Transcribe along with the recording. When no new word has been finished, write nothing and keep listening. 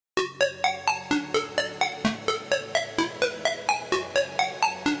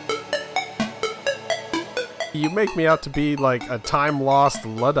you make me out to be like a time-lost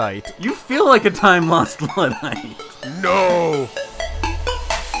Luddite. You feel like a time-lost Luddite. No!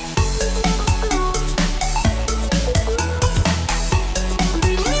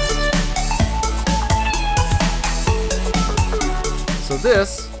 So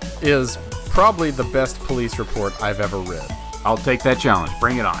this is probably the best police report I've ever read. I'll take that challenge.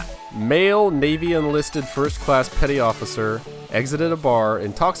 Bring it on. Male Navy enlisted first-class petty officer exited a bar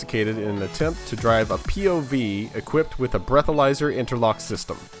intoxicated in an attempt to drive a POV equipped with a breathalyzer interlock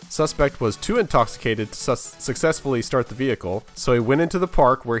system. Suspect was too intoxicated to successfully start the vehicle, so he went into the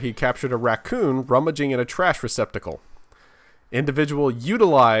park where he captured a raccoon rummaging in a trash receptacle. Individual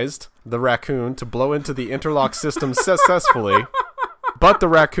utilized the raccoon to blow into the interlock system successfully, but the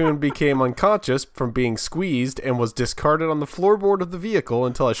raccoon became unconscious from being squeezed and was discarded on the floorboard of the vehicle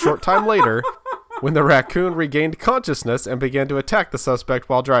until a short time later, when the raccoon regained consciousness and began to attack the suspect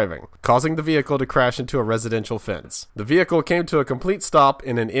while driving, causing the vehicle to crash into a residential fence. The vehicle came to a complete stop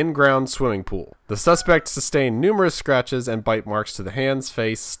in an in-ground swimming pool. The suspect sustained numerous scratches and bite marks to the hands,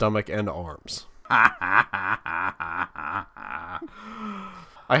 face, stomach, and arms.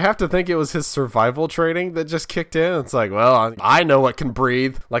 I have to think it was his survival training that just kicked in. It's like, well, I know what can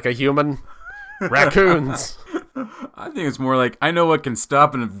breathe like a human. Raccoons. I think it's more like, I know what can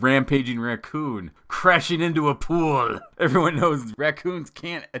stop a rampaging raccoon crashing into a pool. Everyone knows raccoons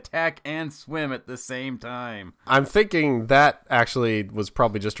can't attack and swim at the same time. I'm thinking that actually was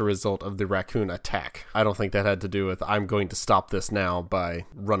probably just a result of the raccoon attack. I don't think that had to do with, I'm going to stop this now by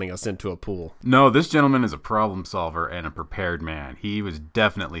running us into a pool. No, this gentleman is a problem solver and a prepared man. He was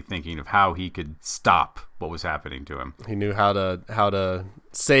definitely thinking of how he could stop what was happening to him. He knew how to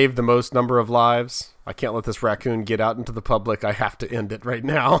save the most number of lives. I can't let this raccoon get out into the public. I have to end it right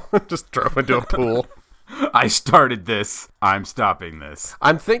now. Just throw him into a pool. I started this. I'm stopping this.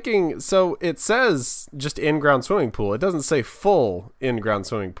 I'm thinking, so it says just in-ground swimming pool. It doesn't say full in-ground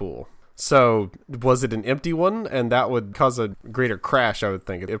swimming pool. So was it an empty one? And that would cause a greater crash, I would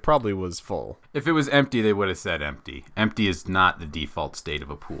think. It probably was full. If it was empty, they would have said empty. Empty is not the default state of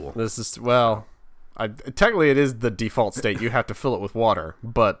a pool. This is, well... technically, it is the default state. You have to fill it with water,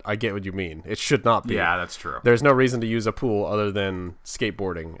 but I get what you mean. It should not be. Yeah, that's true. There's no reason to use a pool other than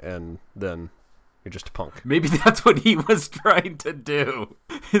skateboarding, and then you're just a punk. Maybe that's what he was trying to do.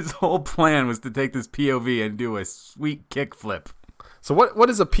 His whole plan was to take this POV and do a sweet kickflip. So what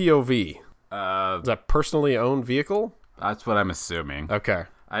is a POV? Is that personally owned vehicle? That's what I'm assuming. Okay.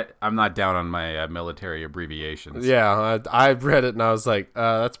 I'm not down on my military abbreviations. Yeah, I read it and I was like,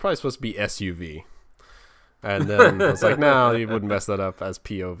 that's probably supposed to be SUV. And then I was like, no, you wouldn't mess that up as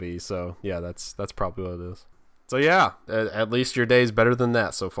POV. So, yeah, that's probably what it is. So, yeah, at least your day's better than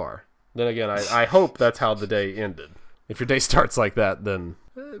that so far. Then again, I hope that's how the day ended. If your day starts like that, then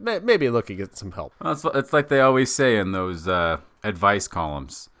maybe look and get some help. Well, it's like they always say in those advice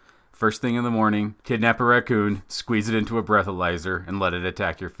columns. First thing in the morning, kidnap a raccoon, squeeze it into a breathalyzer, and let it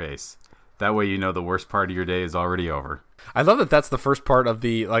attack your face. That way you know the worst part of your day is already over. I love that that's the first part of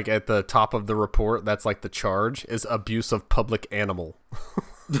the, like, at the top of the report, that's like the charge, is abuse of public animal.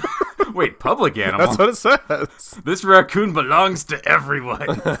 Wait, public animal? That's what it says. This raccoon belongs to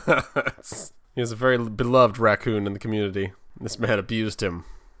everyone. He was a very beloved raccoon in the community. This man abused him.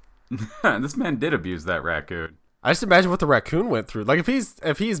 This man did abuse that raccoon. I just imagine what the raccoon went through. Like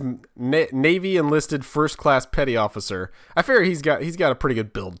if he's Navy enlisted first class petty officer, I figure he's got a pretty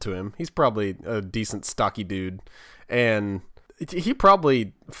good build to him. He's probably a decent stocky dude, and he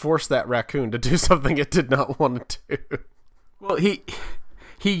probably forced that raccoon to do something it did not want to do. Well, he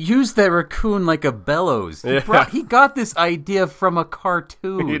used that raccoon like a bellows. He got this idea from a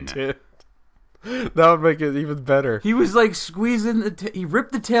cartoon. He did. That would make it even better. He was like squeezing he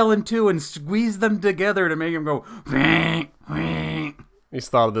ripped the tail in two and squeezed them together to make him go. He's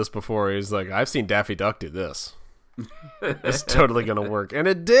thought of this before. He's like, I've seen Daffy Duck do this. It's totally gonna work, and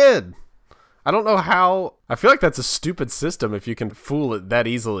it did. I don't know how. I feel like that's a stupid system if you can fool it that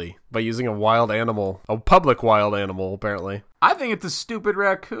easily by using a wild animal, a public wild animal, apparently. I think it's a stupid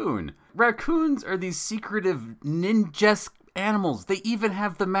raccoon. Raccoons are these secretive ninja-esque animals. They even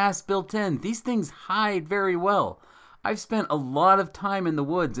have the mask built in. These things hide very well. I've spent a lot of time in the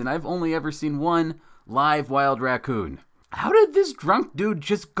woods, and I've only ever seen one live wild raccoon. How did this drunk dude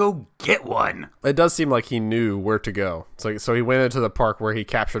just go get one? It does seem like he knew where to go. So he went into the park where he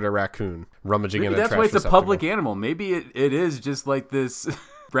captured a raccoon rummaging in a trash receptacle. That's why it's a public animal. Maybe it is just like this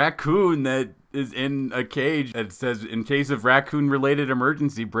raccoon that is in a cage that says, in case of raccoon-related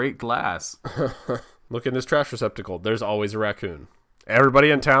emergency, break glass. Look in his trash receptacle. There's always a raccoon.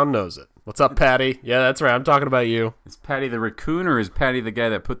 Everybody in town knows it. What's up, Patty? Yeah, that's right. I'm talking about you. Is Patty the raccoon, or is Patty the guy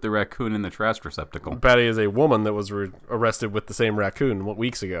that put the raccoon in the trash receptacle? Patty is a woman that was arrested with the same raccoon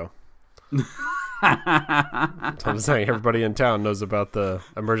weeks ago. I'm just saying, everybody in town knows about the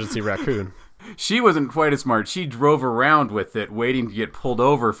emergency raccoon. She wasn't quite as smart. She drove around with it, waiting to get pulled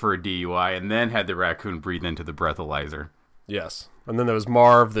over for a DUI, and then had the raccoon breathe into the breathalyzer. Yes. And then there was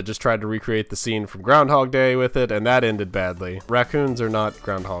Marv that just tried to recreate the scene from Groundhog Day with it, and that ended badly. Raccoons are not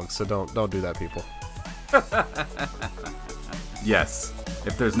groundhogs, so don't do that, people. Yes.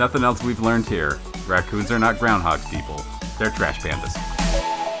 If there's nothing else we've learned here, raccoons are not groundhogs, people. They're trash pandas.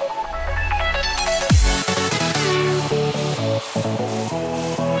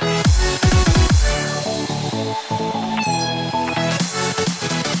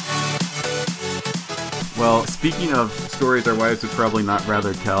 Well, speaking of stories our wives would probably not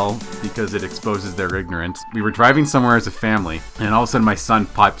rather tell because it exposes their ignorance, we were driving somewhere as a family, and all of a sudden my son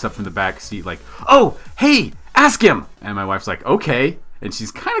pipes up from the back seat like, "Oh, hey, ask him!" And my wife's like, "Okay." And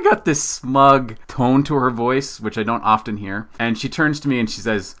she's kind of got this smug tone to her voice, which I don't often hear. And she turns to me and she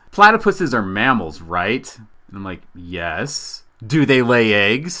says, "Platypuses are mammals, right?" And I'm like, "Yes." "Do they lay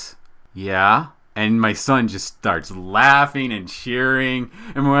eggs?" "Yeah." And my son just starts laughing and cheering.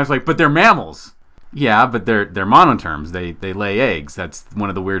 And my wife's like, "But they're mammals." "Yeah, but they're monoterms. They lay eggs. That's one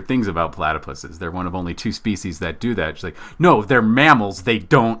of the weird things about platypuses. They're one of only 2 species that do that." She's like, "No, they're mammals. They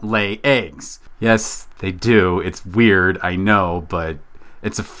don't lay eggs." "Yes, they do. It's weird, I know, but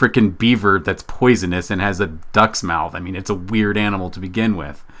it's a freaking beaver that's poisonous and has a duck's mouth. I mean, it's a weird animal to begin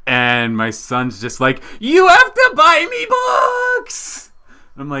with." And my son's just like, "You have to buy me books!"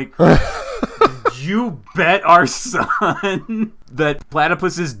 I'm like, "You bet our son that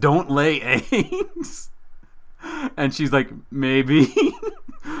platypuses don't lay eggs?" And she's like, "Maybe."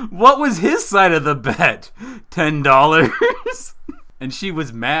 What was his side of the bet? $10? And she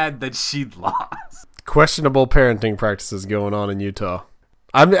was mad that she'd lost. Questionable parenting practices going on in Utah.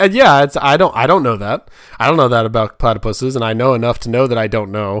 I don't know that. I don't know that about platypuses, and I know enough to know that I don't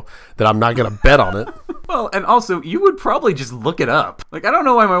know that I'm not going to bet on it. Well, and also, you would probably just look it up. Like, I don't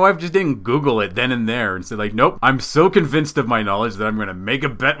know why my wife just didn't Google it then and there and say, like, "Nope, I'm so convinced of my knowledge that I'm going to make a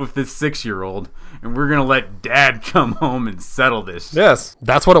bet with this 6-year-old, and we're going to let Dad come home and settle this." Yes,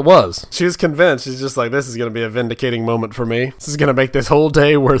 that's what it was. She was convinced. She's just like, this is going to be a vindicating moment for me. This is going to make this whole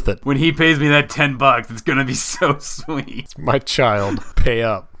day worth it. When he pays me that $10, it's going to be so sweet. It's my child. Pay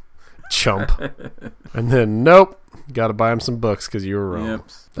up, chump. And then, nope. Got to buy him some books because you were wrong. Yep.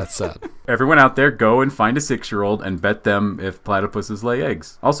 That's sad. Everyone out there, go and find a 6-year-old and bet them if platypuses lay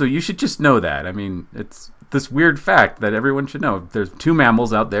eggs. Also, you should just know that. I mean, it's this weird fact that everyone should know. There's 2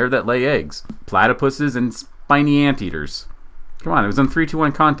 mammals out there that lay eggs. Platypuses and spiny anteaters. Come on, it was on 3, 2,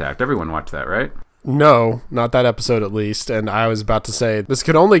 1 Contact. Everyone watched that, right? No, not that episode at least. And I was about to say, this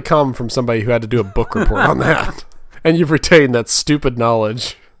could only come from somebody who had to do a book report on that. And you've retained that stupid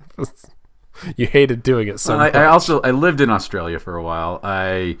knowledge. You hated doing it so much. I lived in Australia for a while.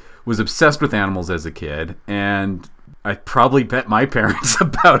 I was obsessed with animals as a kid, and I probably bet my parents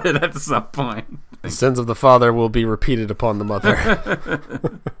about it at some point. The sins of the father will be repeated upon the mother.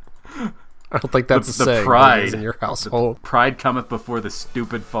 I don't think that's a saying pride in your household. The pride cometh before the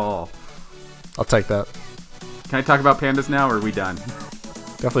stupid fall. I'll take that. Can I talk about pandas now, or are we done?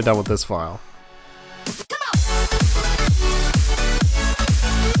 Definitely done with this file.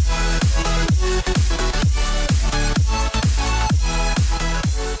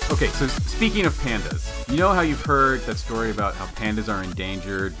 Okay, so speaking of pandas, you know how you've heard that story about how pandas are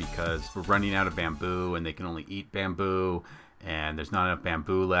endangered because we're running out of bamboo and they can only eat bamboo, and there's not enough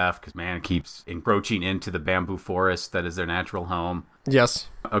bamboo left because man keeps encroaching into the bamboo forest that is their natural home? Yes.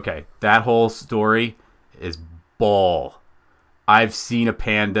 Okay, that whole story is bull. I've seen a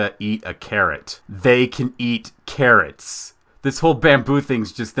panda eat a carrot. They can eat carrots. This whole bamboo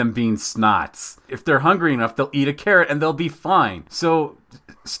thing's just them being snots. If they're hungry enough, they'll eat a carrot and they'll be fine. So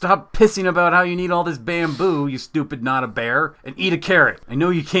stop pissing about how you need all this bamboo, you stupid not a bear, and eat a carrot. I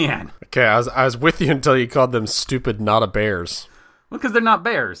know you can. Okay, I was with you until you called them stupid not a bears. Well, because they're not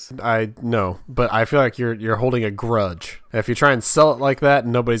bears. I know, but I feel like you're holding a grudge. If you try and sell it like that,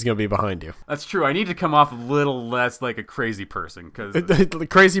 nobody's going to be behind you. That's true. I need to come off a little less like a crazy person. Cause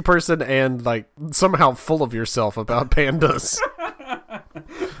crazy person and like somehow full of yourself about pandas.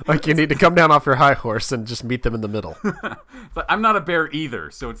 Like you need to come down off your high horse and just meet them in the middle. But I'm not a bear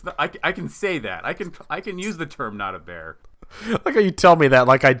either, so it's not, I can say that. I can use the term not a bear. Like how you tell me that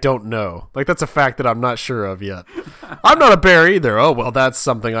like I don't know. Like that's a fact that I'm not sure of yet. I'm not a bear either. Oh, well, that's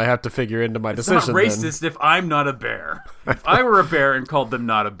something I have to figure into my decision. It's not racist if I'm not a bear. If I were a bear and called them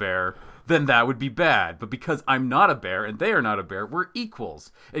not a bear, then that would be bad. But because I'm not a bear and they are not a bear, we're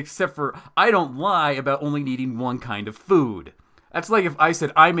equals. Except for I don't lie about only needing one kind of food. That's like if I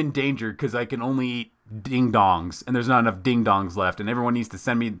said I'm endangered because I can only eat ding-dongs and there's not enough ding-dongs left and everyone needs to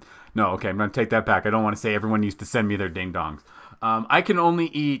send me... No, okay, I'm going to take that back. I don't want to say everyone needs to send me their ding-dongs. I can only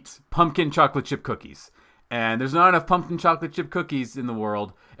eat pumpkin chocolate chip cookies. And there's not enough pumpkin chocolate chip cookies in the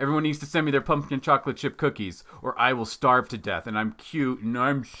world. Everyone needs to send me their pumpkin chocolate chip cookies or I will starve to death. And I'm cute and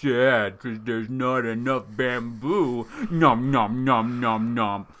I'm sad because there's not enough bamboo. Nom, nom, nom, nom,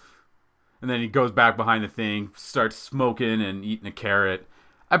 nom. And then he goes back behind the thing, starts smoking and eating a carrot.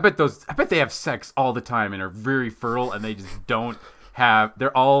 I bet they have sex all the time and are very fertile and they just don't have...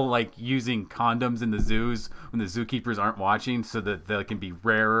 They're all like using condoms in the zoos when the zookeepers aren't watching so that they can be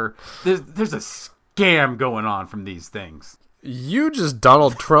rarer. There's a scam going on from these things. You just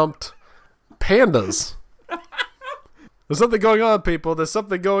Donald Trumped pandas. There's something going on, people. There's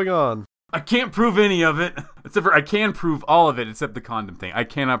something going on. I can't prove any of it. Except for I can prove all of it except the condom thing. I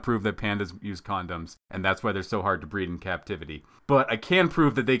cannot prove that pandas use condoms, and that's why they're so hard to breed in captivity. But I can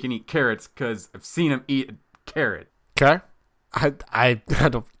prove that they can eat carrots because I've seen them eat a carrot. Okay. I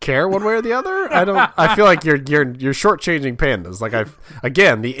don't care one way or the other. I feel like you're shortchanging pandas. Like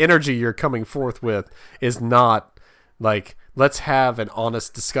again, the energy you're coming forth with is not like, let's have an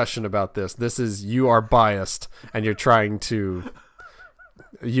honest discussion about this. This is, you are biased and you're trying to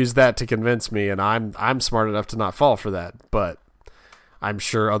use that to convince me, and I'm smart enough to not fall for that, but I'm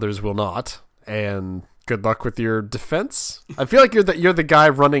sure others will not. And good luck with your defense. I feel like you're the guy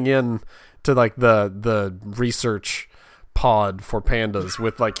running in to like the research pod for pandas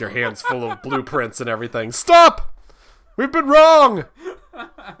with like your hands full of blueprints and everything. Stop! We've been wrong!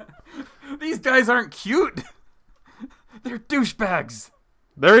 These guys aren't cute. They're douchebags.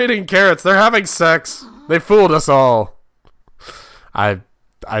 They're eating carrots. They're having sex. They fooled us all.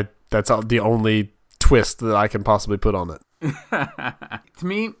 That's the only twist that I can possibly put on it. To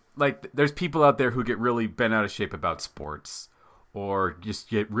me, like, there's people out there who get really bent out of shape about sports, or just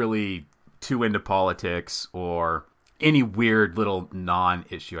get really too into politics, or any weird little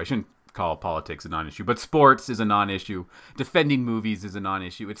non-issue. I shouldn't call politics a non-issue, but sports is a non-issue. Defending movies is a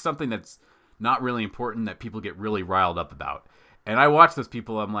non-issue. It's something that's not really important that people get really riled up about. And I watch those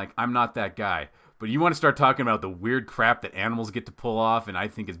people, I'm like, I'm not that guy. But you want to start talking about the weird crap that animals get to pull off and I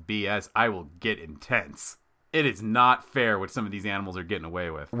think is BS, I will get intense. It is not fair what some of these animals are getting away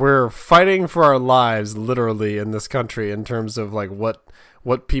with. We're fighting for our lives, literally, in this country in terms of like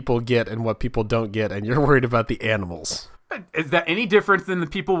what people get and what people don't get, and you're worried about the animals. Is that any different than the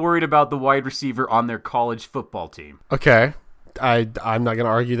people worried about the wide receiver on their college football team? Okay. I'm not going to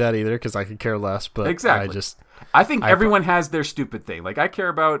argue that either because I could care less, but exactly. I think everyone has their stupid thing. Like, I care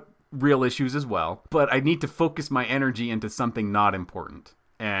about real issues as well, but I need to focus my energy into something not important.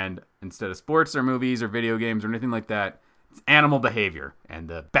 And instead of sports or movies or video games or anything like that, it's animal behavior and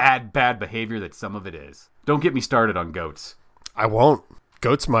the bad behavior that some of it is. Don't get me started on goats. I won't.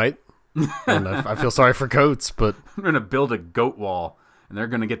 Goats might. And I feel sorry for goats, but... I'm going to build a goat wall, and they're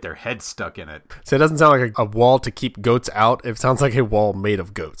going to get their heads stuck in it. So it doesn't sound like a wall to keep goats out. It sounds like a wall made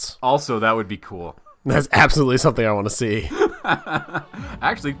of goats. Also, that would be cool. That's absolutely something I want to see.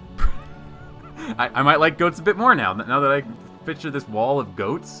 Actually, I might like goats a bit more now that I picture this wall of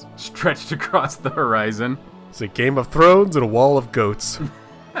goats stretched across the horizon. It's a Game of Thrones and a wall of goats.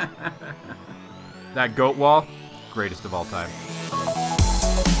 That goat wall, greatest of all time.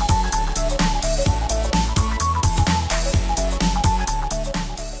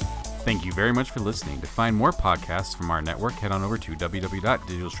 Thank you very much for listening. To find more podcasts from our network, head on over to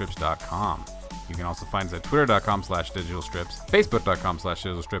www.digitalstrips.com. You can also find us at twitter.com/digitalstrips,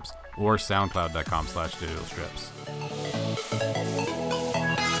 facebook.com/digitalstrips, or soundcloud.com/digitalstrips.